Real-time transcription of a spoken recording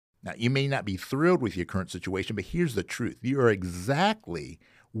Now, you may not be thrilled with your current situation, but here's the truth. You are exactly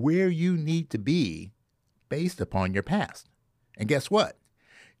where you need to be based upon your past. And guess what?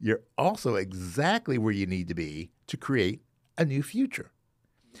 You're also exactly where you need to be to create a new future.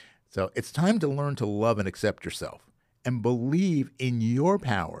 So it's time to learn to love and accept yourself and believe in your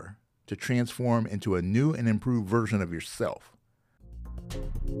power to transform into a new and improved version of yourself.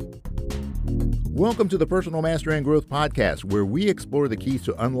 Welcome to the Personal Mastery and Growth Podcast, where we explore the keys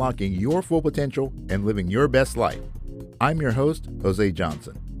to unlocking your full potential and living your best life. I'm your host, Jose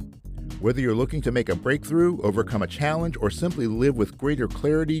Johnson. Whether you're looking to make a breakthrough, overcome a challenge, or simply live with greater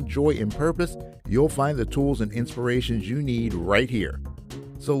clarity, joy, and purpose, you'll find the tools and inspirations you need right here.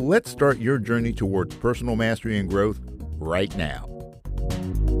 So let's start your journey towards personal mastery and growth right now.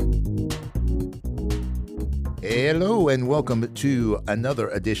 Hello and welcome to another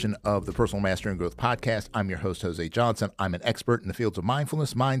edition of the Personal Mastery and Growth Podcast. I'm your host, Jose Johnson. I'm an expert in the fields of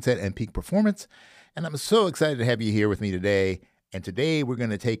mindfulness, mindset, and peak performance, and I'm so excited to have you here with me today. And today we're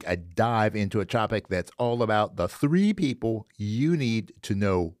going to take a dive into a topic that's all about the three people you need to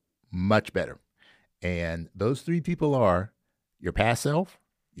know much better. And those three people are your past self,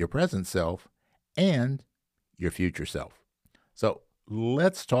 your present self, and your future self. So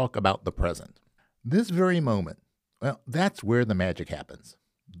let's talk about the present. This very moment, well, that's where the magic happens.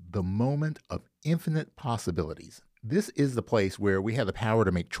 The moment of infinite possibilities. This is the place where we have the power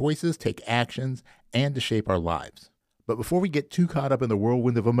to make choices, take actions, and to shape our lives. But before we get too caught up in the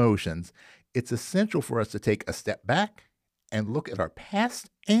whirlwind of emotions, it's essential for us to take a step back and look at our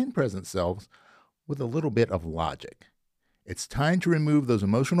past and present selves with a little bit of logic. It's time to remove those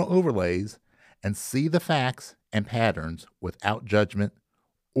emotional overlays and see the facts and patterns without judgment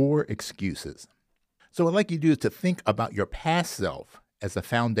or excuses. So what I'd like you to do is to think about your past self as the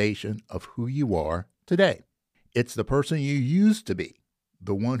foundation of who you are today. It's the person you used to be,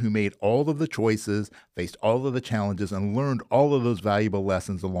 the one who made all of the choices, faced all of the challenges, and learned all of those valuable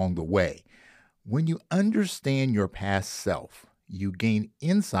lessons along the way. When you understand your past self, you gain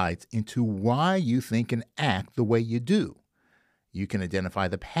insights into why you think and act the way you do. You can identify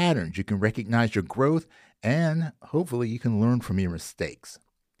the patterns, you can recognize your growth, and hopefully you can learn from your mistakes.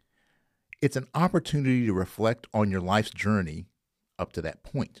 It's an opportunity to reflect on your life's journey up to that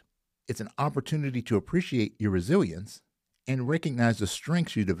point. It's an opportunity to appreciate your resilience and recognize the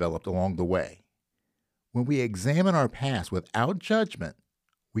strengths you developed along the way. When we examine our past without judgment,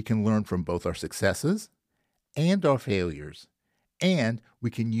 we can learn from both our successes and our failures, and we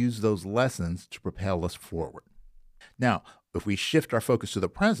can use those lessons to propel us forward. Now, if we shift our focus to the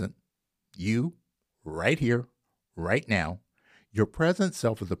present, you, right here, right now, your present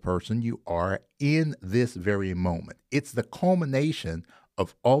self is the person you are in this very moment. It's the culmination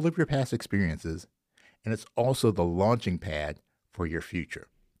of all of your past experiences, and it's also the launching pad for your future.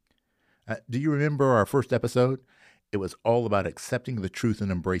 Do you remember our first episode? It was all about accepting the truth and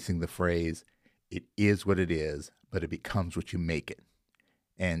embracing the phrase, "It is what it is, but it becomes what you make it."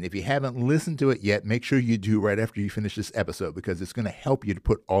 And if you haven't listened to it yet, make sure you do right after you finish this episode, because it's going to help you to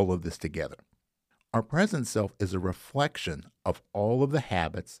put all of this together. Our present self is a reflection of all of the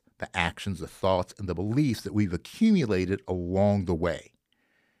habits, the actions, the thoughts, and the beliefs that we've accumulated along the way.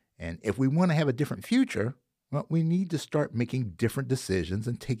 And if we want to have a different future, well, we need to start making different decisions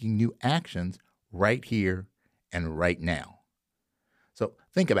and taking new actions right here and right now. So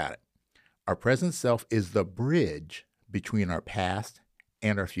think about it. Our present self is the bridge between our past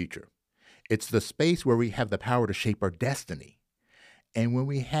and our future. It's the space where we have the power to shape our destiny. And when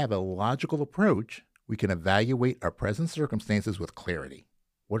we have a logical approach, we can evaluate our present circumstances with clarity.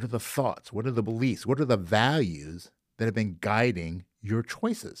 What are the thoughts? What are the beliefs? What are the values that have been guiding your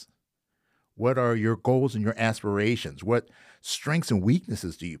choices? What are your goals and your aspirations? What strengths and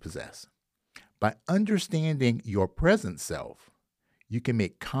weaknesses do you possess? By understanding your present self, you can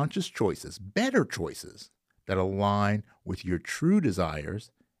make conscious choices, better choices, that align with your true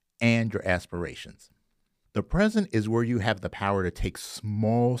desires and your aspirations. The present is where you have the power to take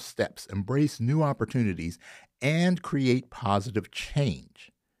small steps, embrace new opportunities, and create positive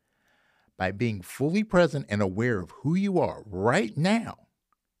change. By being fully present and aware of who you are right now,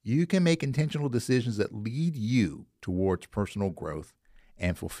 you can make intentional decisions that lead you towards personal growth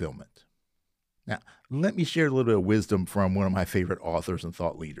and fulfillment. Now, let me share a little bit of wisdom from one of my favorite authors and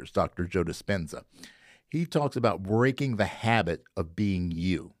thought leaders, Dr. Joe Dispenza. He talks about breaking the habit of being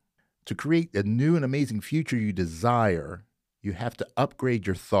you. To create a new and amazing future you desire, you have to upgrade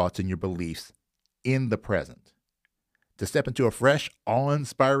your thoughts and your beliefs in the present. To step into a fresh,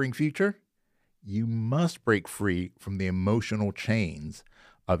 awe-inspiring future, you must break free from the emotional chains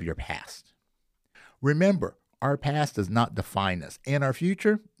of your past. Remember, Our past does not define us, and our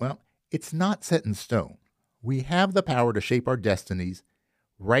future, well, it's not set in stone. We have the power to shape our destinies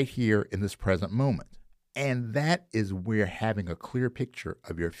right here in this present moment. And that is where having a clear picture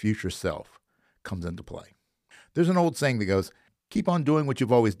of your future self comes into play. There's an old saying that goes, keep on doing what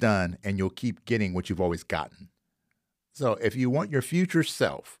you've always done, and you'll keep getting what you've always gotten. So if you want your future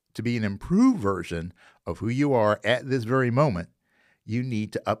self to be an improved version of who you are at this very moment, you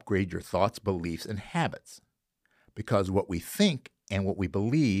need to upgrade your thoughts, beliefs, and habits. Because what we think and what we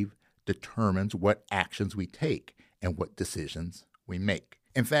believe determines what actions we take and what decisions we make.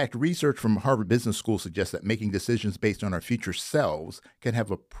 In fact, research from Harvard Business School suggests that making decisions based on our future selves can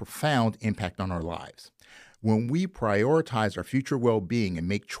have a profound impact on our lives. When we prioritize our future well-being and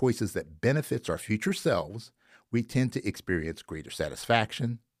make choices that benefits our future selves, we tend to experience greater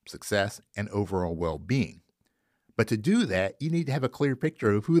satisfaction, success, and overall well-being. But to do that, you need to have a clear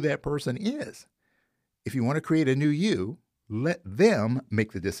picture of who that person is. If you want to create a new you, let them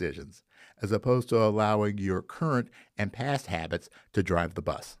make the decisions, as opposed to allowing your current and past habits to drive the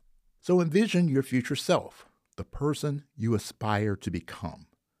bus. So envision your future self, the person you aspire to become.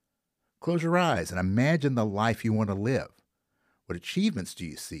 Close your eyes and imagine the life you want to live. What achievements do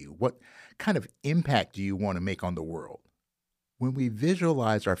you see? What kind of impact do you want to make on the world? When we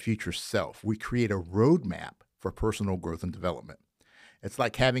visualize our future self, we create a roadmap for personal growth and development. It's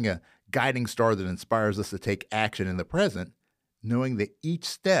like having a guiding star that inspires us to take action in the present, knowing that each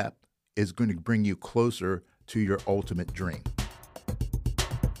step is going to bring you closer to your ultimate dream.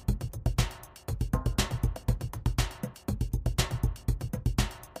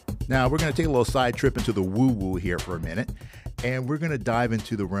 Now, we're going to take a little side trip into the woo-woo here for a minute, and we're going to dive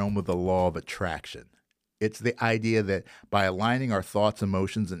into the realm of the law of attraction. It's the idea that by aligning our thoughts,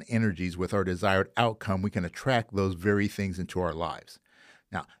 emotions, and energies with our desired outcome, we can attract those very things into our lives.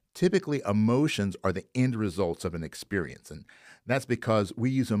 Now, typically, emotions are the end results of an experience, and that's because we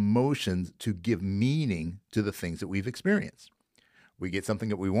use emotions to give meaning to the things that we've experienced. We get something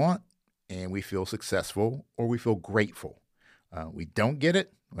that we want, and we feel successful or we feel grateful. We don't get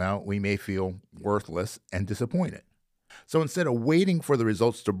it, well, we may feel worthless and disappointed. So instead of waiting for the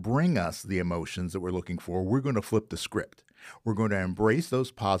results to bring us the emotions that we're looking for, we're going to flip the script. We're going to embrace those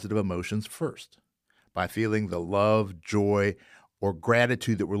positive emotions first. By feeling the love, joy, or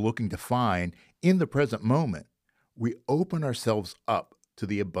gratitude that we're looking to find in the present moment, we open ourselves up to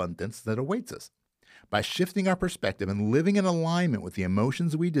the abundance that awaits us. By shifting our perspective and living in alignment with the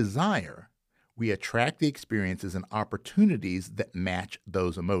emotions we desire, we attract the experiences and opportunities that match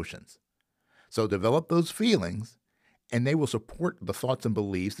those emotions. So develop those feelings, and they will support the thoughts and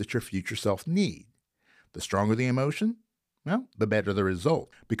beliefs that your future self need. The stronger the emotion, well, the better the result.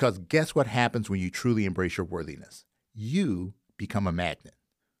 Because guess what happens when you truly embrace your worthiness? You become a magnet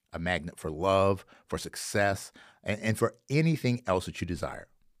for love, for success, and for anything else that you desire.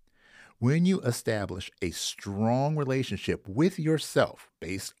 When you establish a strong relationship with yourself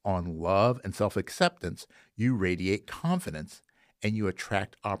based on love and self-acceptance, you radiate confidence and you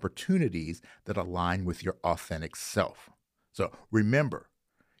attract opportunities that align with your authentic self. So remember,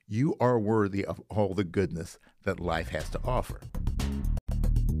 you are worthy of all the goodness that life has to offer.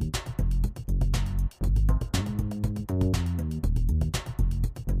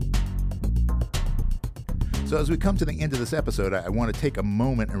 So as we come to the end of this episode, I want to take a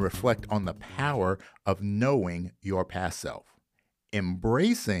moment and reflect on the power of knowing your past self,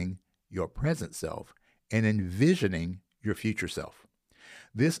 embracing your present self, and envisioning your future self.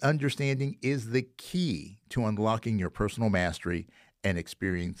 This understanding is the key to unlocking your personal mastery and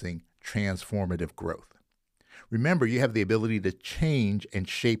experiencing transformative growth. Remember, you have the ability to change and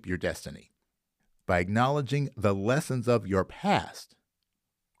shape your destiny. By acknowledging the lessons of your past,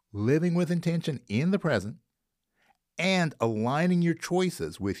 living with intention in the present, and aligning your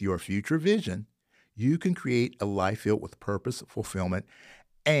choices with your future vision, you can create a life filled with purpose, fulfillment,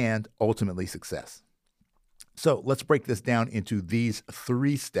 and ultimately success. So let's break this down into these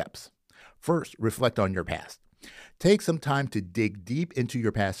 3 steps. First, reflect on your past. Take some time to dig deep into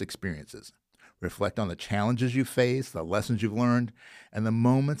your past experiences. Reflect on the challenges you faced, the lessons you've learned, and the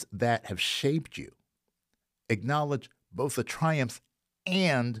moments that have shaped you. Acknowledge both the triumphs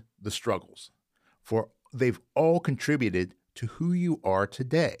and the struggles, for they've all contributed to who you are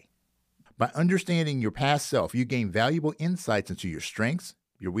today. By understanding your past self, you gain valuable insights into your strengths,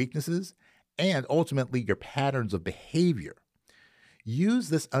 your weaknesses, and ultimately your patterns of behavior. Use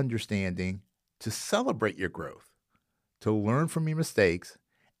this understanding to celebrate your growth, to learn from your mistakes,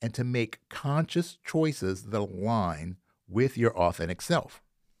 and to make conscious choices that align with your authentic self.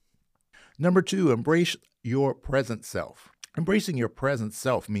 Number 2, embrace your present self. Embracing your present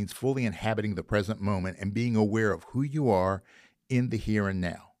self means fully inhabiting the present moment and being aware of who you are in the here and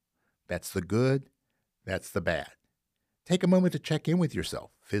now. That's the good, that's the bad. Take a moment to check in with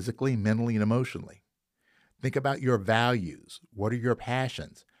yourself, physically, mentally, and emotionally. Think about your values. What are your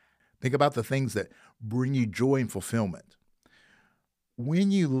passions? Think about the things that bring you joy and fulfillment.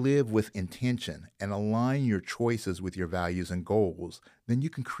 When you live with intention and align your choices with your values and goals, then you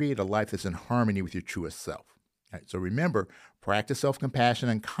can create a life that's in harmony with your truest self. All right, so remember, practice self-compassion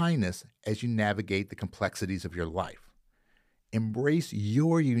and kindness as you navigate the complexities of your life. Embrace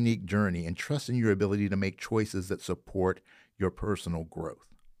your unique journey and trust in your ability to make choices that support your personal growth.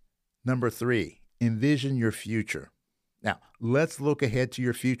 Number 3, envision your future. Now, let's look ahead to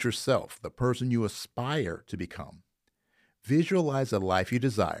your future self, the person you aspire to become. Visualize the life you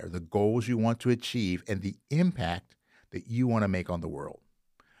desire, the goals you want to achieve, and the impact that you want to make on the world.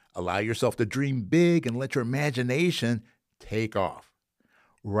 Allow yourself to dream big and let your imagination take off.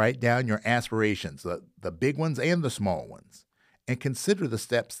 Write down your aspirations, the big ones and the small ones, and consider the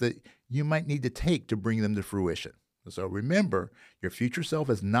steps that you might need to take to bring them to fruition. So remember, your future self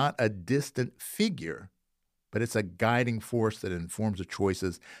is not a distant figure, but it's a guiding force that informs the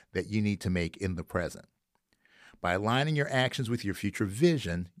choices that you need to make in the present. By aligning your actions with your future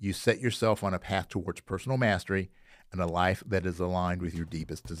vision, you set yourself on a path towards personal mastery and a life that is aligned with your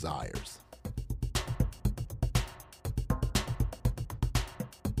deepest desires.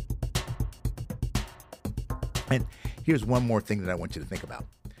 And here's one more thing that I want you to think about.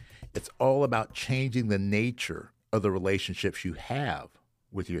 It's all about changing the nature of the relationships you have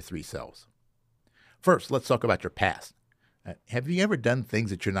with your 3 selves. First, let's talk about your past. Have you ever done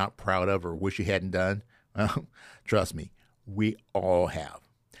things that you're not proud of or wish you hadn't done? Well, trust me, we all have.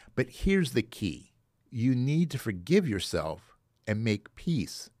 But here's the key. You need to forgive yourself and make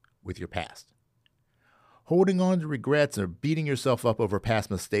peace with your past. Holding on to regrets or beating yourself up over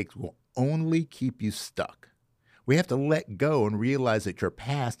past mistakes will only keep you stuck. We have to let go and realize that your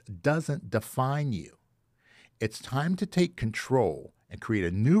past doesn't define you. It's time to take control and create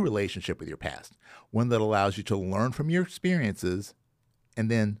a new relationship with your past, one that allows you to learn from your experiences and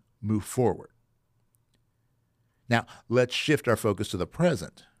then move forward. Now, let's shift our focus to the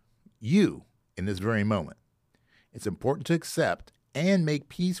present, you in this very moment. It's important to accept and make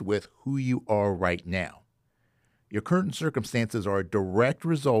peace with who you are right now. Your current circumstances are a direct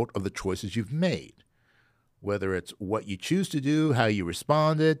result of the choices you've made. Whether it's what you choose to do, how you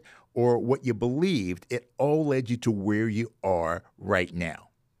responded, or what you believed, it all led you to where you are right now.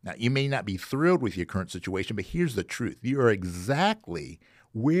 Now, you may not be thrilled with your current situation, but here's the truth. You are exactly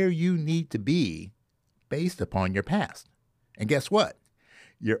where you need to be based upon your past. And guess what?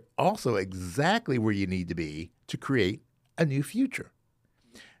 You're also exactly where you need to be to create a new future.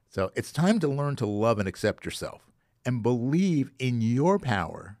 So it's time to learn to love and accept yourself and believe in your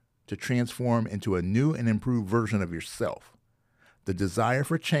power to transform into a new and improved version of yourself. The desire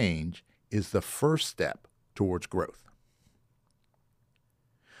for change is the first step towards growth.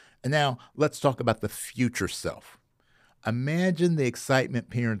 And now let's talk about the future self. Imagine the excitement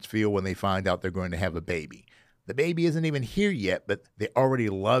parents feel when they find out they're going to have a baby. The baby isn't even here yet, but they already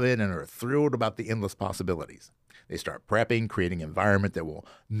love it and are thrilled about the endless possibilities. They start prepping, creating an environment that will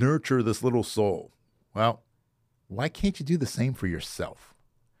nurture this little soul. Well, why can't you do the same for yourself?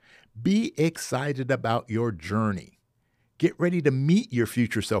 Be excited about your journey. Get ready to meet your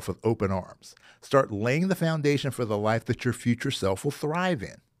future self with open arms. Start laying the foundation for the life that your future self will thrive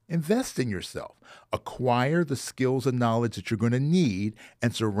in. Invest in yourself. Acquire the skills and knowledge that you're going to need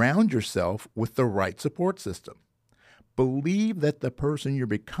and surround yourself with the right support system. Believe that the person you're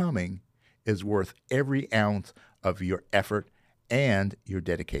becoming is worth every ounce of your effort and your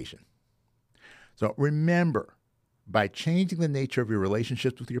dedication. So remember, by changing the nature of your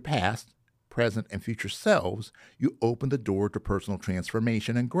relationships with your past, present, and future selves, you open the door to personal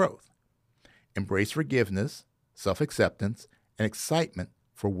transformation and growth. Embrace forgiveness, self-acceptance, and excitement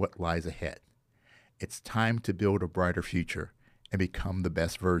for what lies ahead. It's time to build a brighter future and become the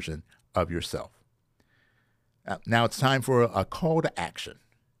best version of yourself. Now it's time for a call to action.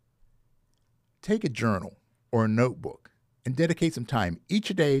 Take a journal or a notebook and dedicate some time each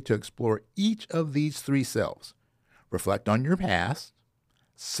day to explore each of these 3 selves. Reflect on your past,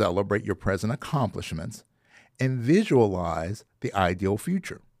 celebrate your present accomplishments, and visualize the ideal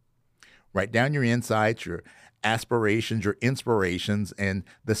future. Write down your insights, your aspirations, your inspirations, and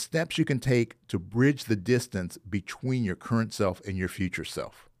the steps you can take to bridge the distance between your current self and your future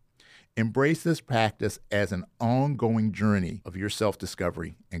self. Embrace this practice as an ongoing journey of your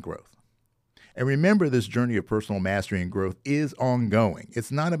self-discovery and growth. And remember, this journey of personal mastery and growth is ongoing.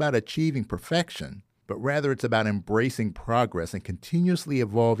 It's not about achieving perfection. but rather it's about embracing progress and continuously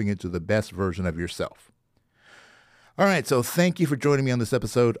evolving into the best version of yourself. All right, so thank you for joining me on this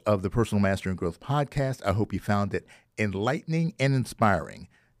episode of the Personal Mastery and Growth Podcast. I hope you found it enlightening and inspiring.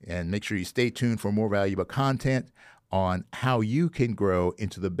 And make sure you stay tuned for more valuable content on how you can grow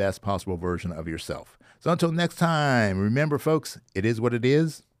into the best possible version of yourself. So until next time, remember, folks, it is what it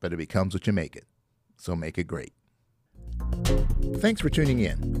is, but it becomes what you make it. So make it great. Thanks for tuning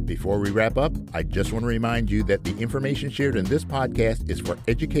in. Before we wrap up, I just want to remind you that the information shared in this podcast is for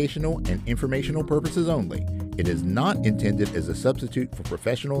educational and informational purposes only. It is not intended as a substitute for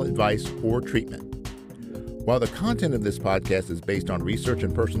professional advice or treatment. While the content of this podcast is based on research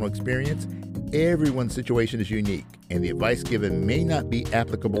and personal experience, everyone's situation is unique, and the advice given may not be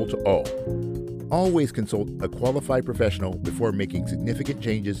applicable to all. Always consult a qualified professional before making significant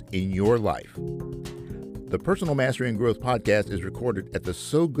changes in your life. The Personal Mastery and Growth Podcast is recorded at the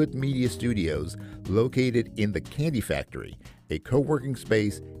So Good Media Studios, located in the Candy Factory, a co-working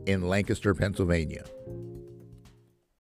space in Lancaster, Pennsylvania.